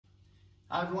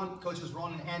Hi everyone, coaches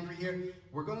Ron and Andrew here.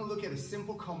 We're going to look at a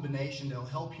simple combination that will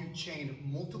help you chain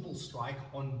multiple strike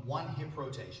on one hip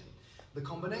rotation. The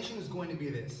combination is going to be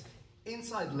this: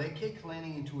 inside leg kick,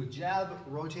 landing into a jab,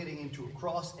 rotating into a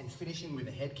cross, and finishing with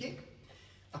a head kick.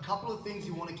 A couple of things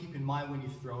you want to keep in mind when you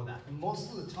throw that. And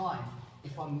most of the time,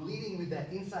 if I'm leading with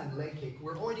that inside leg kick,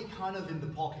 we're already kind of in the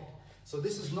pocket. So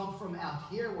this is not from out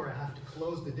here where I have to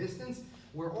close the distance.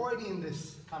 We're already in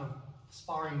this kind of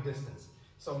sparring distance.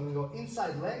 So I'm going to go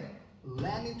inside leg,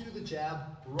 land into the jab,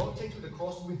 rotate to the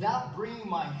cross without bringing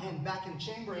my hand back and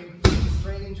chambering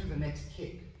straight into the next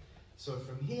kick. So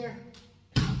from here,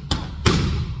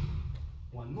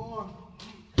 one more.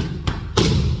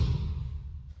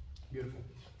 Beautiful.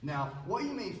 Now, what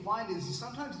you may find is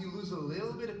sometimes you lose a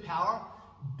little bit of power,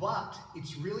 but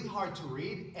it's really hard to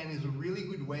read and is a really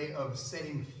good way of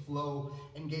setting flow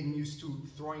and getting used to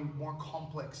throwing more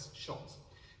complex shots.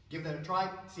 Give that a try,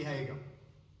 see how you go.